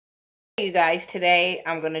You guys, today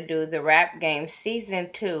I'm going to do the rap game season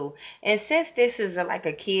 2. And since this is like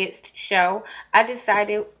a kids show, I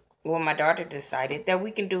decided, well, my daughter decided that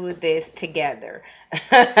we can do this together.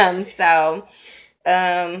 so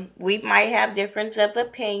we might have difference of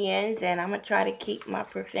opinions, and I'm going to try to keep my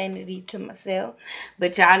profanity to myself.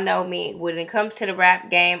 But y'all know me, when it comes to the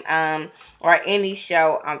rap game or any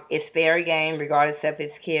show, it's fair game regardless if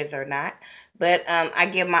it's kids or not. But I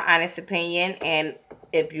give my honest opinion, and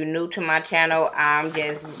if you're new to my channel, I'm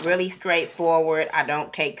just really straightforward. I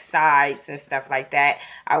don't take sides and stuff like that.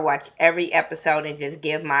 I watch every episode and just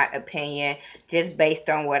give my opinion just based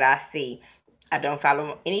on what I see. I don't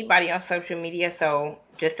follow anybody on social media, so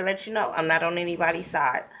just to let you know, I'm not on anybody's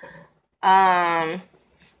side. Um,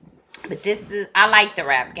 but I like the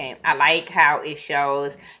rap game. I like how it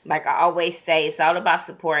shows. Like I always say, it's all about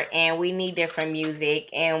support, and we need different music,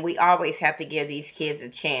 and we always have to give these kids a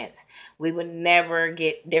chance. We would never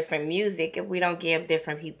get different music if we don't give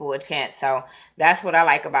different people a chance. So that's what I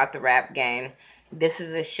like about the rap game. This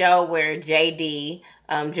is a show where JD,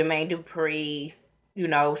 Jermaine Dupri,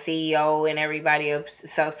 CEO and everybody of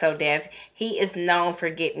So Def, he is known for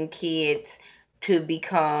getting kids to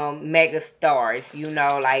become mega stars,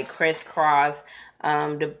 like Chris Cross,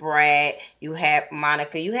 the Brad, you had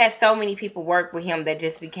Monica, you had so many people work with him that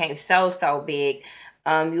just became so big.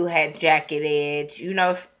 You had Jacket Edge,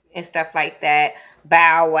 and stuff like that.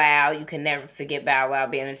 Bow Wow, you can never forget Bow Wow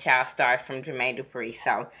being a child star from Jermaine Dupri.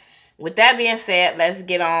 So with that being said, let's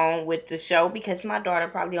get on with the show because my daughter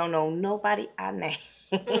probably don't know nobody I name.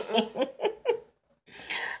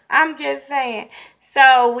 I'm just saying.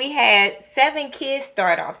 So we had 7 kids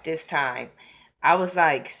start off this time. I was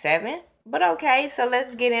like, 7? But okay, so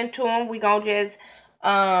let's get into them. We gonna just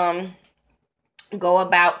um go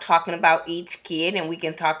about talking about each kid, and we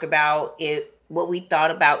can talk about what we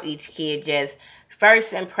thought about each kid, just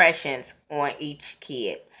first impressions on each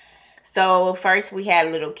kid. So first we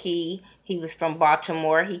had little Key. He was from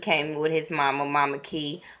Baltimore. He came with his mama, Mama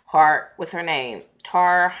Key Hart. What's her name?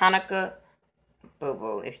 Tar Hanukkah. Boo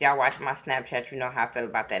boo. If y'all watch my Snapchat, you know how I feel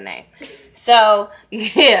about that name. So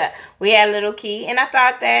yeah, we had little Key, and I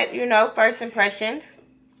thought that first impressions,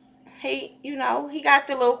 he got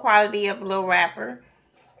the little quality of a little rapper.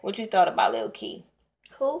 What you thought about little Key?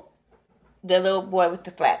 Who? The little boy with the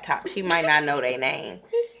flat top. She might not know their name.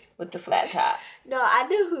 With the flat top. No, I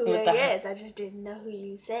knew who he is. I just didn't know who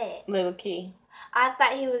you said. Little Key. I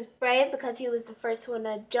thought he was brave because he was the first one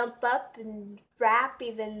to jump up and rap,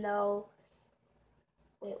 even though.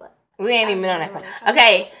 Wait, what? We ain't even on that.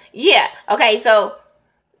 Okay, yeah. Okay, so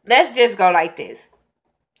let's just go like this.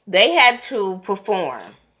 They had to perform.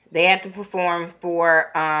 They had to perform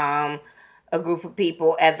for a group of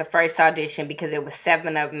people as the first audition because there was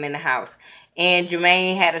 7 of them in the house. And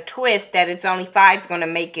Jermaine had a twist that it's only 5 going to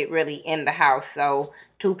make it really in the house. So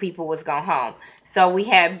 2 people was going home. So we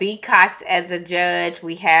had B. Cox as a judge.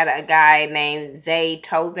 We had a guy named Zay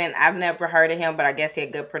Tovin. I've never heard of him, but I guess he's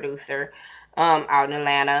a good producer out in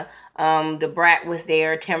Atlanta. The Brat was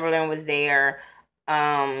there. Timberland was there.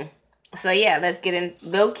 So yeah, let's get in.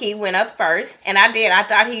 Lil Key went up first, and I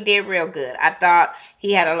thought he did real good. I thought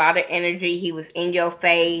he had a lot of energy. He was in your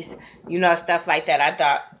face, stuff like that. I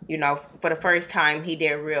thought, for the first time, he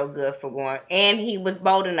did real good for going, and he was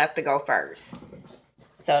bold enough to go first.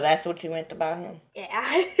 So that's what you meant about him?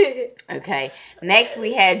 Yeah. Okay. Next,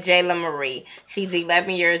 we had Jayla Marie. She's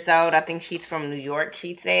 11 years old. I think she's from New York,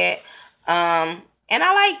 she said. And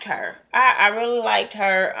I liked her. I really liked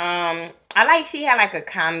her. I like she had like a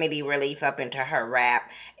comedy relief up into her rap,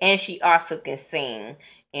 and she also can sing,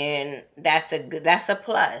 and that's a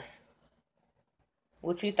plus.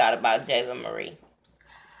 What you thought about Jayla Marie?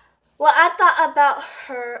 Well, I thought about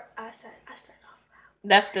her. I started off.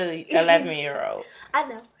 That's the 11-year-old. I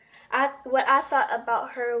know. What I thought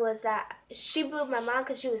about her was that she blew my mind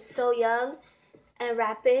because she was so young and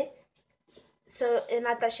rapping. And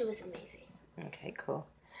I thought she was amazing. Okay, cool.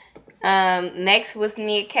 Next was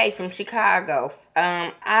Nia K from Chicago.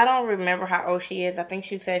 I don't remember how old she is. I think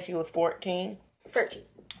she said she was 14. 13.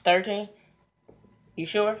 13? You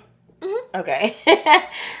sure? Mm-hmm. Okay.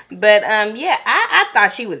 But yeah, I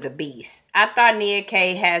thought she was a beast. I thought Nia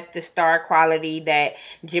K has the star quality that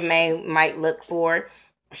Jermaine might look for.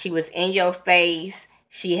 She was in your face.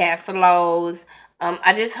 She had flows.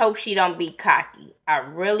 I just hope she don't be cocky. I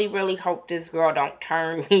really hope this girl don't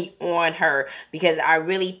turn me on her because I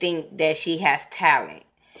really think that she has talent.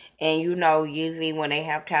 And usually when they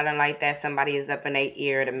have talent like that, somebody is up in their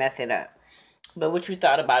ear to mess it up. But what you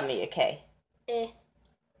thought about Nia K?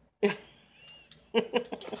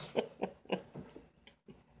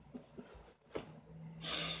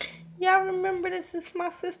 Y'all remember this is my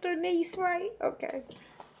sister niece, right? Okay.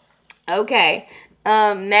 Okay.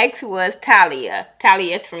 Next was Talia.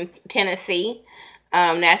 Talia's from Tennessee.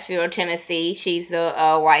 Nashville, Tennessee. She's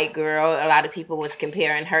a white girl. A lot of people was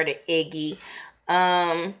comparing her to Iggy.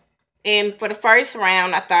 Um, and for the first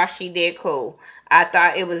round, I thought she did cool. I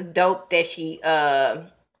thought it was dope that she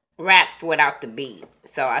rapped without the beat.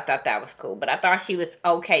 So I thought that was cool. But I thought she was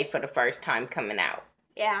okay for the first time coming out.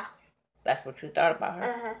 Yeah. That's what you thought about her?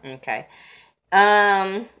 Uh-huh. Okay.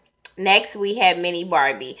 Um, Next we had Mini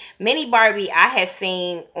Barbie. Mini Barbie I had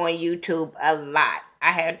seen on YouTube a lot.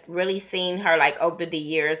 I had really seen her like over the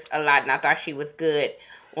years a lot, and I thought she was good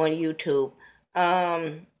on YouTube.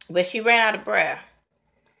 But she ran out of breath.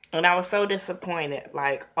 And I was so disappointed.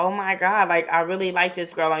 Like, oh my God, like I really like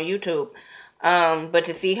this girl on YouTube. But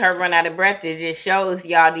to see her run out of breath, it just shows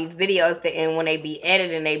y'all these videos that, and when they be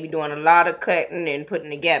editing, they be doing a lot of cutting and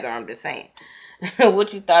putting together. I'm just saying.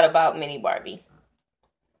 What you thought about Mini Barbie?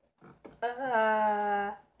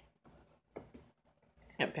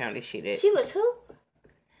 Apparently she did. She was who?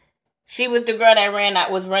 She was the girl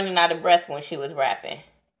that was running out of breath when she was rapping.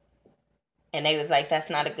 And they was like,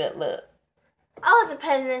 that's not a good look. I wasn't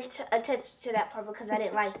paying attention to that part because I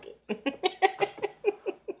didn't like it.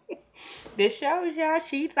 This shows y'all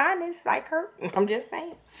she's honest like her. I'm just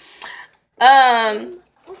saying.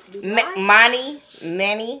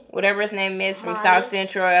 Manny, whatever his name is, from South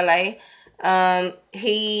Central LA.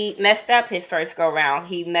 He messed up his first go round.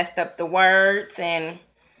 He messed up the words, and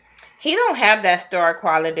he don't have that star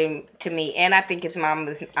quality to me. And I think his mom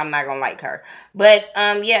was, I'm not gonna like her. But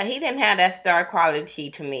yeah, he didn't have that star quality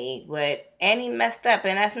to me. And he messed up,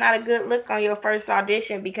 and that's not a good look on your first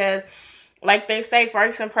audition because, like they say,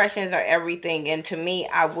 first impressions are everything. And to me,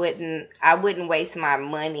 I wouldn't waste my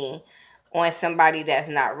money on somebody that's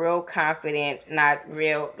not real confident, not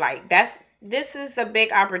real, like, this is a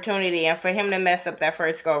big opportunity. And for him to mess up that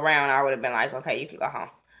first go round, I would have been like, okay, you can go home.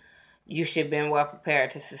 You should have been well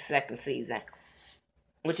prepared. This is the second season.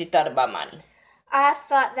 What you thought about Monty? I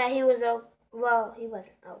thought that he was he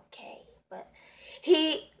wasn't okay, but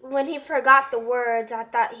when he forgot the words, I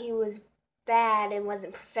thought he was bad and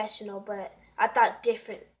wasn't professional, but I thought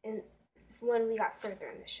different when we got further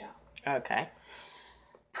in the show. Okay.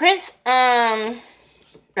 Prince of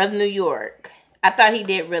New York. I thought he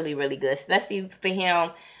did really, really good, especially for him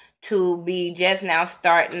to be just now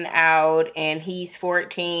starting out, and he's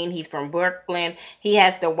 14. He's from Brooklyn. He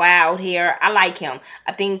has the wild hair. I like him.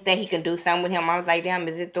 I think that he can do something with him. I was like, damn,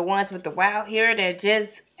 is it the ones with the wild hair that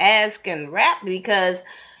just as can rap? Because,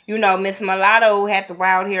 Miss Mulatto had the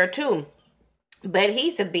wild hair too. But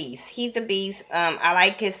he's a beast. He's a beast. I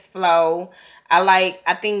like his flow. I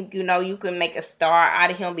think, you can make a star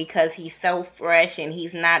out of him because he's so fresh and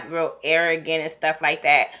he's not real arrogant and stuff like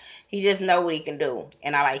that. He just know what he can do.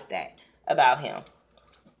 And I like that about him.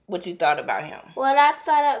 What you thought about him? What I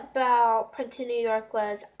thought about Prince of New York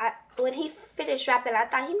was, when he finished rapping, I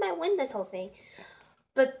thought he might win this whole thing.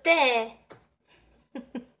 But then,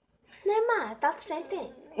 never mind. I thought the same thing.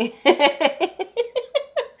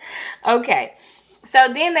 Okay. So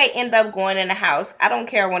then they end up going in the house. I don't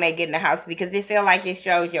care when they get in the house because they feel like it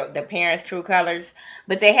shows the parents' true colors.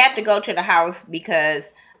 But they have to go to the house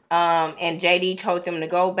because and JD told them to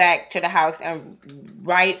go back to the house and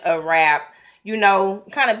write a rap,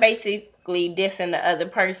 kind of basically dissing the other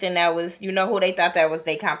person that was, who they thought that was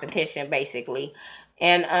their competition, basically.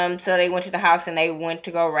 And so they went to the house and they went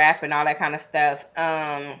to go rap and all that kind of stuff.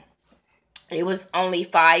 It was only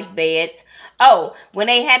 5 beds. Oh, when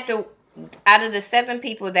they had to, out of the 7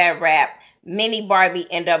 people that rap, Mini Barbie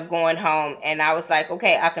ended up going home. And I was like,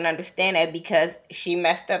 okay, I can understand that because she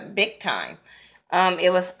messed up big time.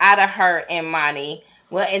 It was out of her and Monty.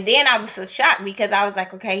 Well, and then I was so shocked because I was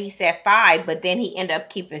like, okay, he said 5, but then he ended up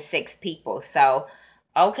keeping 6 people. So,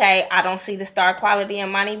 okay, I don't see the star quality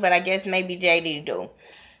in Monty, but I guess maybe JD do.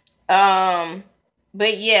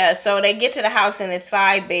 But yeah, so they get to the house and it's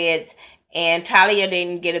 5 beds. And Talia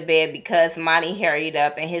didn't get a bed because Monty hurried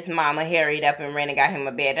up and his mama hurried up and ran and got him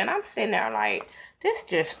a bed. And I'm sitting there like, this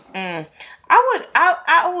just, I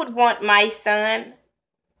would want my son,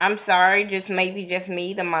 I'm sorry, just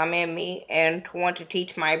me, the mama and me, and to want to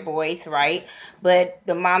teach my boys, right? But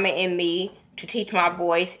the mama and me to teach my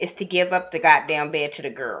boys is to give up the goddamn bed to the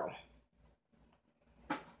girl.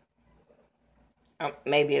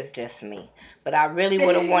 Maybe it's just me. But I really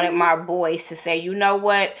would have wanted my boys to say, you know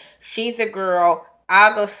what? She's a girl.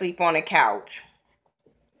 I'll go sleep on the couch.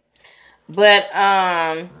 But,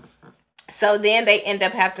 so then they end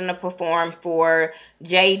up having to perform for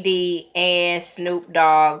JD and Snoop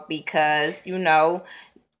Dogg because,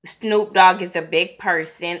 Snoop Dogg is a big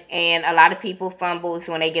person, and a lot of people fumbles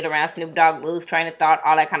when they get around Snoop Dogg, lose train of thought,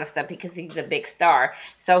 all that kind of stuff because he's a big star.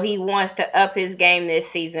 So he wants to up his game this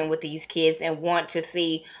season with these kids and want to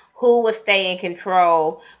see who will stay in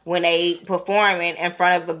control when they performing in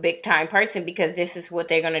front of a big time person because this is what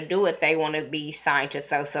they're gonna do if they want to be signed to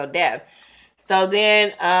So Def. So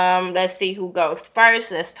then, let's see who goes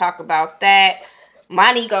first. Let's talk about that.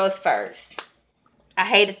 Monty goes first. I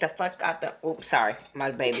hated the fuck out the. Oops, sorry,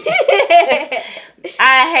 my baby.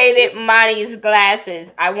 I hated Monty's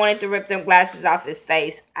glasses. I wanted to rip them glasses off his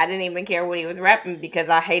face. I didn't even care what he was rapping because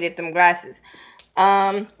I hated them glasses.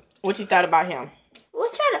 What you thought about him?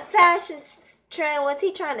 What kind of fashion trend was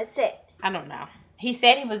he trying to set? I don't know. He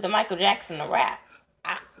said he was the Michael Jackson of rap.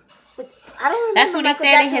 I don't remember Michael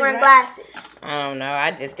Jackson wearing glasses. I don't know.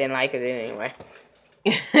 I just didn't like it anyway.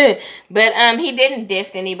 But he didn't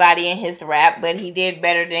diss anybody in his rap, but he did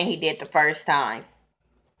better than he did the first time.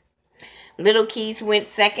 Little Keys went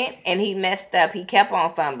second, and he messed up. He kept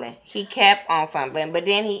on fumbling. But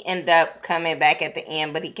then he ended up coming back at the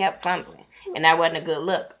end, but he kept fumbling. And that wasn't a good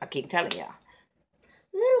look. I keep telling y'all.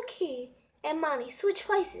 Little Key and Monty switch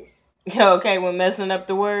places. Okay, when messing up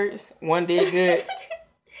the words, one did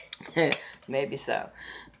good. Maybe so.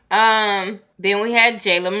 Then we had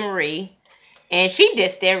Jayla Marie. And she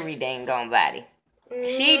dissed every dang gone body.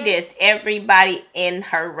 She dissed everybody in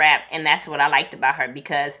her rap. And that's what I liked about her.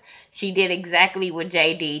 Because she did exactly what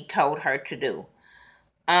JD told her to do.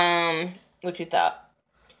 What you thought?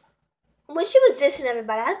 When she was dissing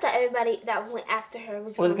everybody, I thought everybody that went after her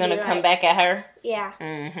was going to come back at her? Yeah.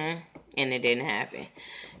 And it didn't happen.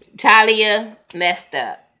 Talia messed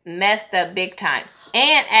up. Messed up big time.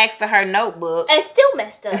 And asked for her notebook. And still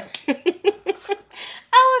messed up. I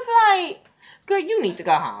was like... Girl, you need to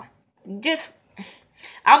go home.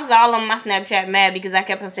 I was all on my Snapchat mad because I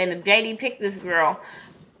kept on saying if JD picked this girl,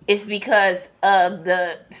 it's because of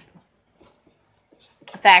the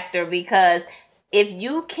factor. Because if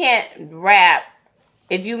you can't rap,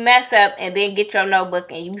 if you mess up and then get your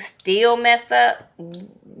notebook and you still mess up,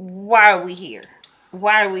 why are we here?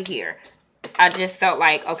 Why are we here? I just felt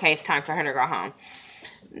like, okay, it's time for her to go home.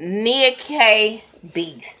 Nia K,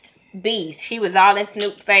 beast. She was all in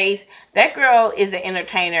Snoop face. That girl is an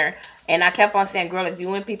entertainer. And I kept on saying, girl, if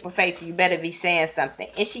you in people's face, you better be saying something.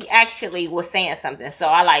 And she actually was saying something. So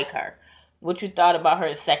I like her. What you thought about her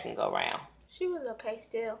the second go round? She was okay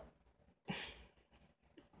still.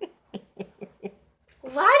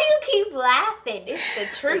 Why do you keep laughing? It's the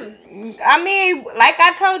truth. I mean, like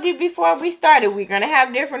I told you before we started, we're going to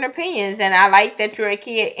have different opinions. And I like that you're a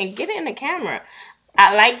kid. And get in the camera.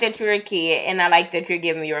 I like that you're a kid, and I like that you're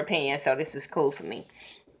giving your opinion, so this is cool for me.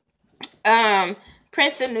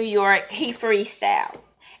 Prince of New York, he freestyled.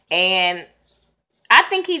 And I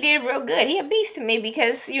think he did real good. He a beast to me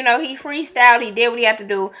because, he freestyled, he did what he had to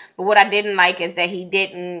do. But what I didn't like is that he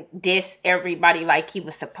didn't diss everybody like he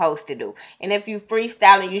was supposed to do. And if you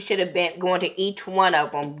freestyling, you should have been going to each one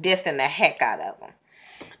of them, dissing the heck out of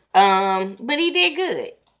them. But he did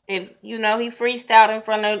good. If, he freestyled in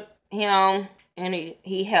front of him. And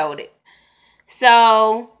he held it.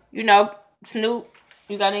 So, Snoop,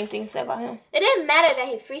 you got anything to say about him? It didn't matter that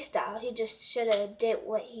he freestyled. He just should have did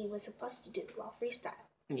what he was supposed to do while freestyle.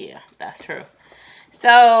 Yeah, that's true.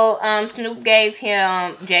 So, Snoop gave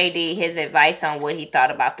him, JD, his advice on what he thought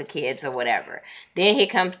about the kids or whatever. Then here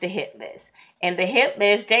comes the hit list. And the hit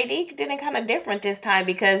list, JD did it kind of different this time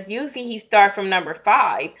because usually he started from number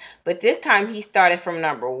 5. But this time he started from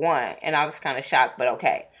number 1. And I was kind of shocked, but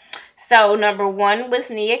okay. So, number 1 was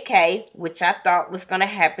Nia K, which I thought was going to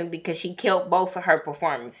happen because she killed both of her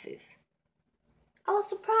performances. I was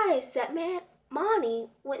surprised that Monty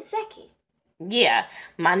went second. Yeah,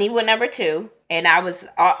 Monty went number 2. And I was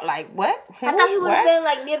like, what? I thought he would have been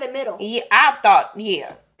like near the middle. Yeah, I thought,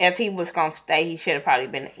 if he was going to stay, he should have probably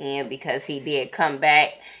been in because he did come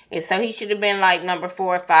back. And so he should have been like number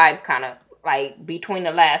 4 or 5, kind of like between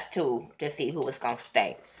the last 2 to see who was going to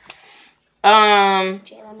stay.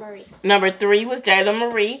 Jayla Marie. Number 3 was Jayla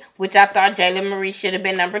Marie, which I thought Jayla Marie should have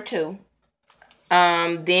been number 2.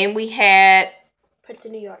 Then we had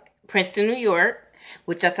Princeton, New York,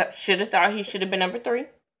 which I should have thought he should have been number 3.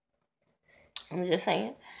 I'm just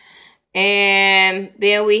saying. And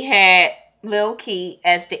then we had Lil Key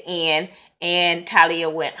as the end, and Talia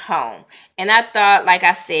went home. And I thought, like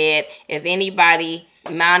I said, if anybody,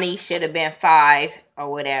 Monty should have been 5 or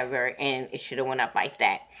whatever, and it should have went up like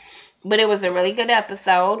that. But it was a really good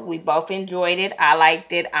episode. We both enjoyed it. I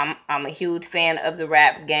liked it. I'm a huge fan of the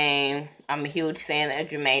rap game. I'm a huge fan of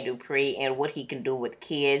Jermaine Dupri and what he can do with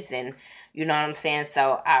kids and You know what I'm saying?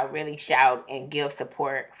 So I really shout and give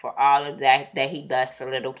support for all of that he does for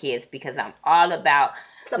little kids, because I'm all about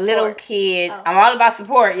Support. Little kids. I'm all about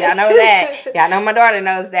support. Y'all know that. Y'all know my daughter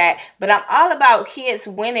knows that. But I'm all about kids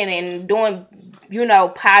winning and doing,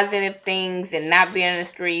 positive things and not being in the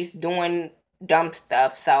streets doing dumb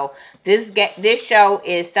stuff. So this show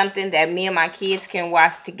is something that me and my kids can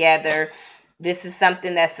watch together. This is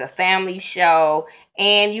something that's a family show,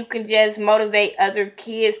 and you can just motivate other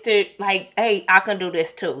kids to, like, hey, I can do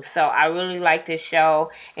this too. So I really like this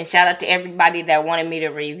show, and shout out to everybody that wanted me to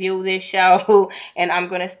review this show. And I'm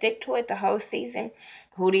gonna stick to it the whole season.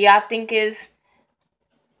 Who do y'all think is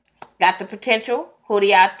got the potential? Who do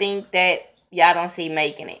y'all think that y'all don't see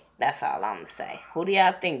making it? That's all I'm gonna say. Who do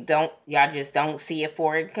y'all think y'all just don't see it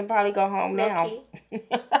for? It can probably go home now.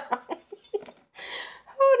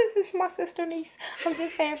 Oh, this is my sister niece. I'm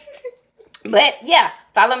just saying. But yeah,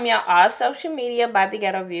 follow me on all social media by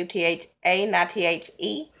Thaghettoview, THA, not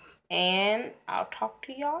THE. And I'll talk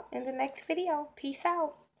to y'all in the next video. Peace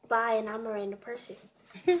out. Bye, and I'm a random person.